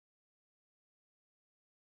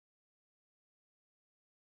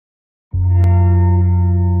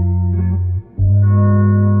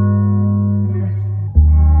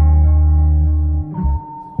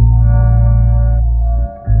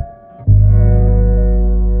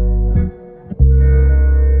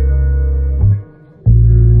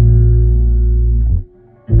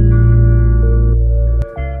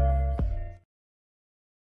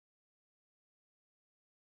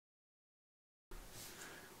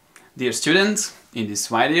Dear students, in this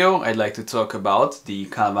video I'd like to talk about the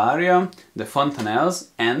Calvaria, the fontanelles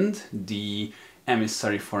and the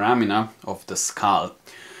emissary foramina of the skull.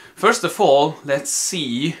 First of all, let's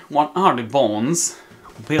see what are the bones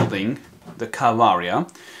building the Calvaria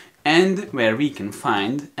and where we can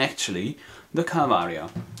find actually the Calvaria.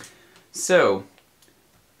 So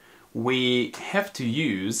we have to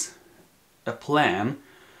use a plan,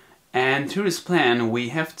 and through this plan we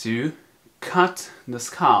have to cut the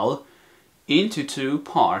skull into two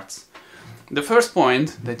parts. The first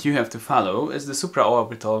point that you have to follow is the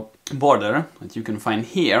supraorbital border that you can find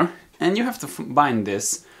here, and you have to bind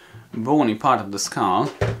this bony part of the skull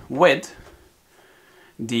with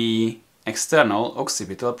the external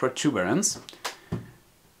occipital protuberance,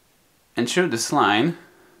 and through this line,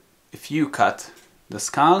 if you cut the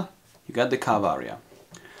skull, you get the Calvaria.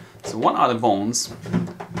 So what are the bones?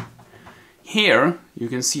 Here you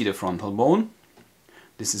can see the frontal bone.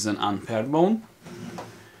 This is an unpaired bone.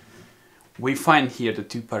 We find here the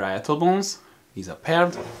two parietal bones. These are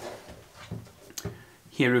paired.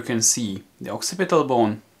 Here you can see the occipital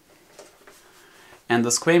bone, and the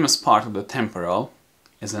squamous part of the temporal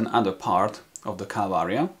is another part of the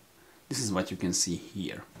Calvaria. This is what you can see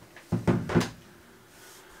here.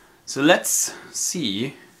 So let's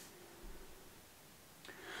see.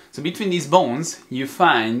 So between these bones you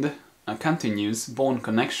find a continuous bone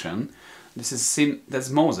connection. This is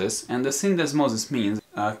syndesmosis, and the syndesmosis means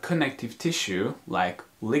a connective tissue like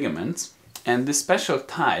ligaments, and this special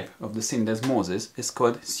type of the syndesmosis is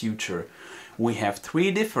called suture. We have three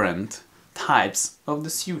different types of the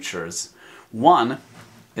sutures. One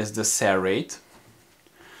is the serrate.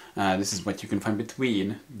 This is what you can find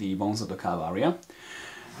between the bones of the Calvaria.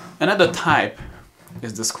 Another type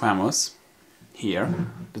is the squamous here.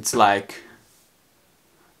 It's like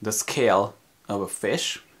the scale of a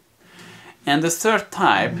fish. And the third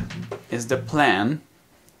type is the plan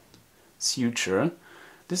suture.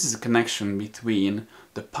 This is a connection between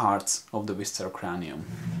the parts of the visceral cranium.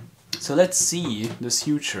 So let's see the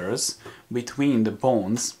sutures between the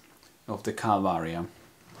bones of the Calvaria.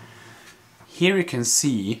 Here you can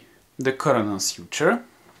see the coronal suture.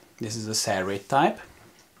 This is a serrate type.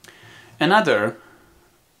 Another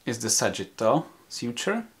is the sagittal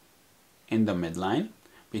suture in the midline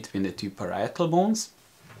between the two parietal bones.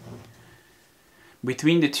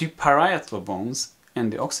 Between the two parietal bones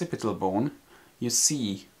and the occipital bone you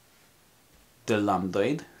see the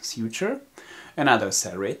lambdoid suture, another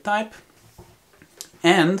serrate type,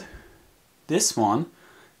 and this one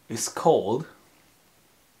is called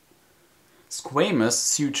squamous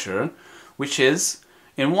suture, which is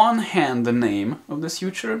in one hand the name of the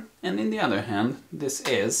suture, and in the other hand this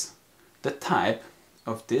is the type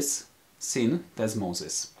of this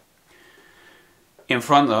syndesmosis. In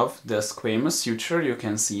front of the squamous suture you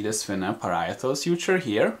can see the sphinar parietal suture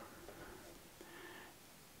here,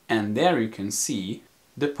 and there you can see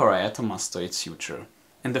the parietomastoid suture.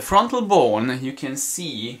 In the frontal bone you can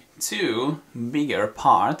see two bigger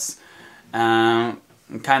parts, kind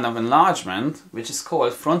of enlargement, which is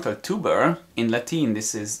called frontal tuber. In Latin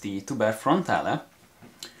this is the tuber frontale.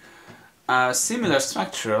 A similar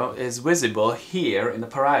structure is visible here in the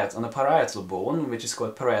on the parietal bone, which is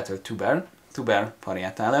called parietal tuber, tuber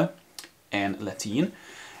parietale in Latin,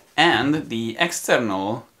 and the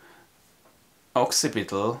external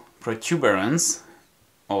occipital protuberance,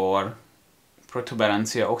 or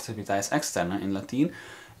protuberantia occipitalis externa in Latin,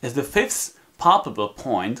 is the fifth palpable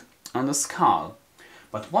point on the skull.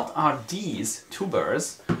 But what are these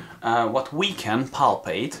tubers? What we can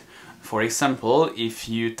palpate? For example, if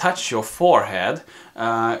you touch your forehead,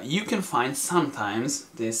 you can find sometimes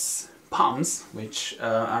these bumps which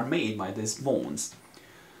are made by these bones.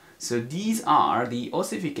 So these are the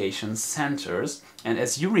ossification centers, and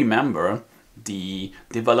as you remember the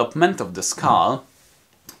development of the skull,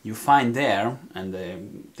 you find there, and the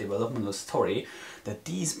developmental story, that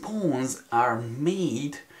these bones are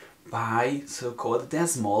made by so-called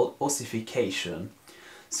desmal ossification.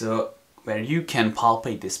 So where you can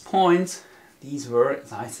palpate this point, these were,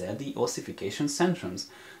 as I said, the ossification centrums.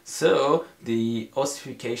 So the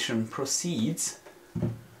ossification proceeds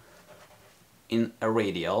in a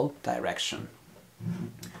radial direction.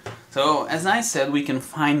 So as I said, we can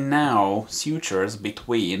find now sutures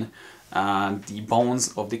between the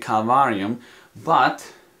bones of the calvarium,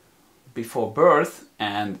 but before birth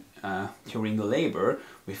and during labor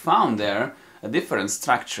we found there a different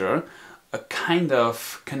structure, a kind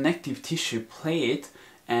of connective tissue plate,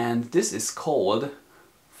 and this is called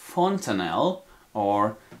fontanelle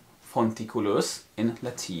or fonticulus in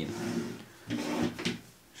Latin.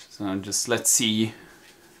 So just let's see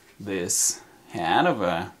this head of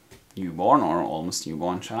a newborn or almost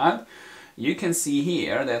newborn child, you can see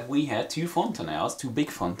here that we had two fontanelles, two big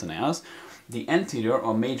fontanelles. The anterior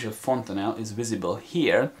or major fontanelle is visible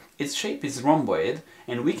here. Its shape is rhomboid,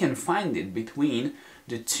 and we can find it between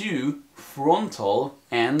the two frontal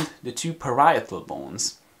and the two parietal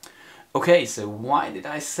bones. Okay, so why did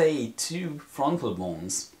I say two frontal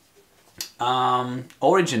bones?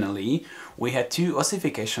 Originally, we had two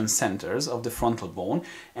ossification centers of the frontal bone,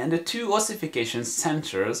 and the two ossification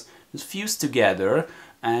centers fused together,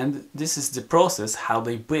 and this is the process how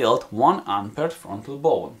they build one unpaired frontal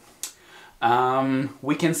bone.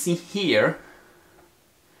 We can see here,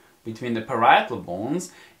 between the parietal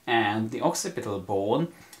bones and the occipital bone,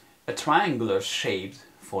 a triangular shaped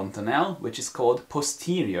fontanelle, which is called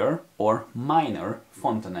posterior or minor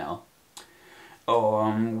fontanelle.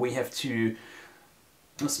 We have two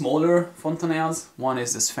smaller fontanelles. One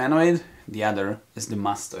is the sphenoid, the other is the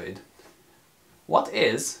mastoid. What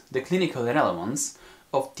is the clinical relevance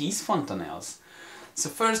of these fontanelles? So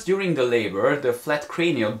first, during the labor, the flat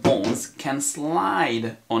cranial bones can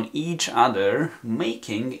slide on each other,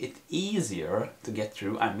 making it easier to get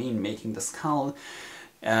through, making the skull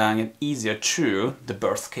easier through the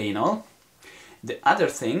birth canal. The other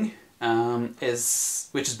thing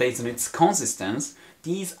which is based on its consistence,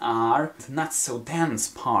 these are not so dense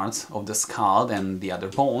parts of the skull than the other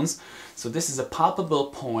bones, so this is a palpable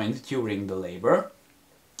point during the labor.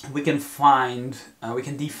 We can define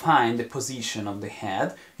the position of the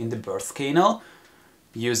head in the birth canal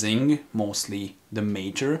using mostly the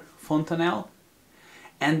major fontanelle,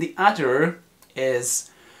 and the other is,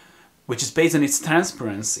 which is based on its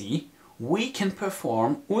transparency, we can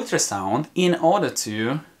perform ultrasound in order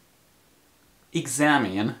to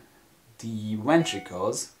examine the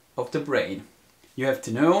ventricles of the brain. You have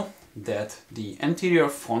to know that the anterior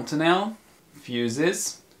fontanelle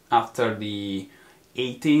fuses after the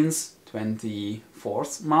 18th,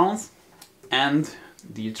 24th month, and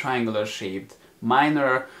the triangular shaped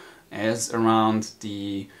minor is around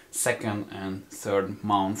the 2nd and 3rd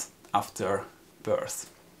month after birth.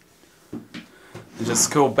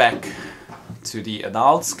 Just go back to the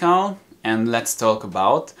adult skull and let's talk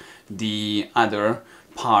about the other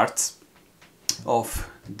parts of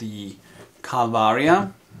the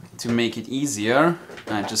Calvaria. To make it easier,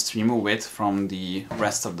 I just remove it from the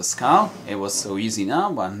rest of the skull. It was so easy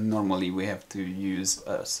now, but normally we have to use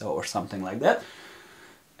a saw or something like that.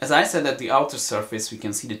 As I said, at the outer surface we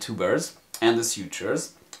can see the tubers and the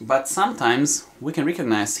sutures, but sometimes we can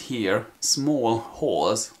recognize here small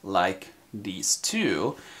holes like these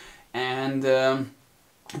two, and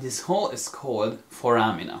this hole is called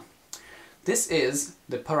foramina. This is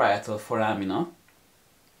the parietal foramina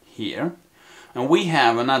here, and we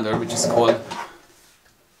have another which is called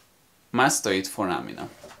mastoid foramina.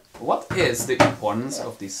 What is the importance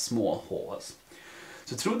of these small holes?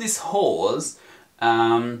 So through these holes,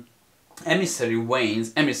 emissary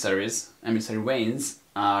veins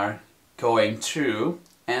are going through.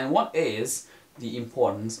 And what is the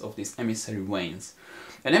importance of these emissary veins?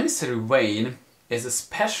 An emissary vein is a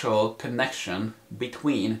special connection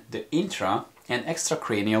between the intra and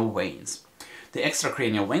extracranial veins. The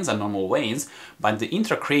extracranial veins are normal veins, but the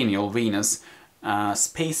intracranial venous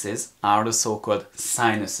spaces are the so-called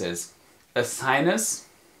sinuses. A sinus,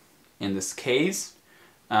 in this case,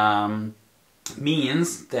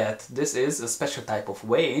 means that this is a special type of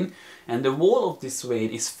vein, and the wall of this vein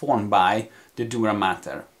is formed by the dura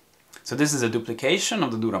mater. So this is a duplication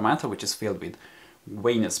of the dura mater, which is filled with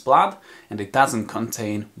venous blood, and it doesn't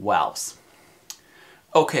contain valves.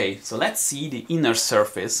 Okay, so let's see the inner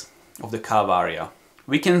surface of the Calvaria.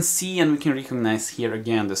 We can see and we can recognize here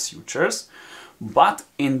again the sutures, but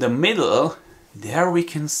in the middle there we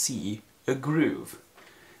can see a groove.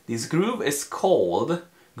 This groove is called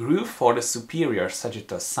groove for the superior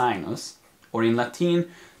sagittal sinus, or in Latin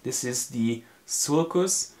this is the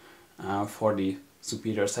sulcus for the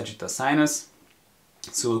superior sagittal sinus,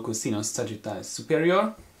 sulcus sinus sagittalis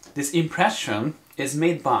superior. This impression is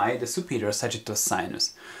made by the superior sagittal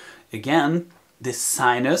sinus. Again, this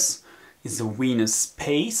sinus is a venous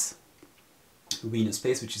space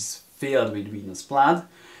which is filled with venous blood,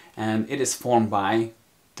 and it is formed by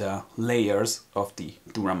the layers of the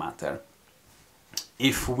dura mater.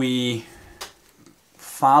 If we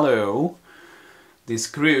follow this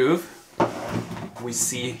groove, we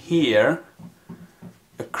see here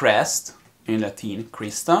a crest, in Latin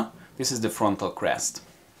crista. This is the frontal crest.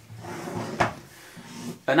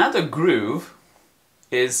 Another groove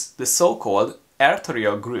is the so-called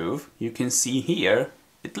arterial groove. You can see here,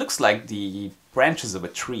 it looks like the branches of a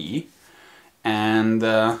tree, and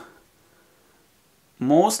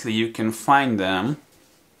mostly you can find them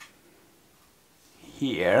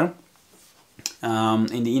here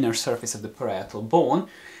in the inner surface of the parietal bone.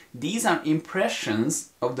 These are impressions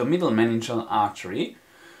of the middle meningeal artery.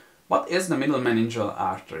 What is the middle meningeal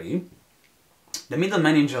artery? The middle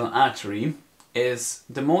meningeal artery is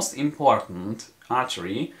the most important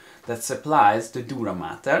artery that supplies the dura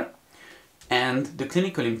mater, and the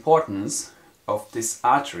clinical importance of this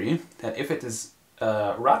artery, that if it is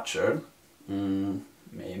ruptured,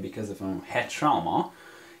 maybe because of a head trauma,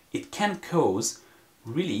 it can cause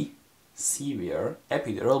really severe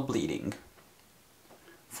epidural bleeding.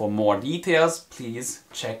 For more details, please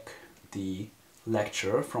check the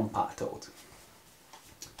lecture from part out.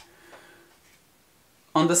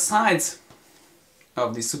 On the sides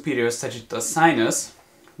of the superior sagittal sinus,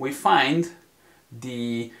 we find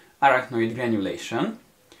the arachnoid granulation,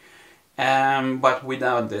 but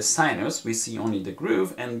without the sinus we see only the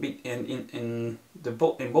groove, and in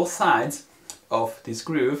both sides of this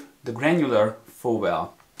groove the granular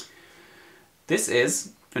foveal. This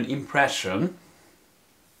is an impression,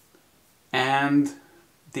 and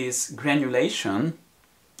this granulation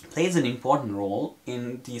plays an important role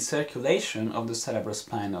in the circulation of the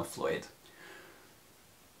cerebrospinal fluid.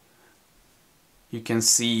 You can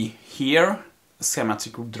see here a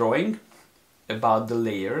schematic drawing about the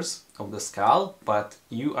layers of the skull, but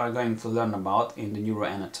you are going to learn about in the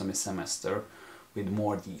neuroanatomy semester with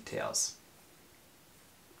more details.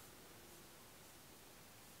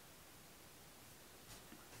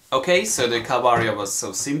 Okay, so the Calvaria was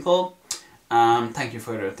so simple. Thank you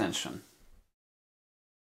for your attention.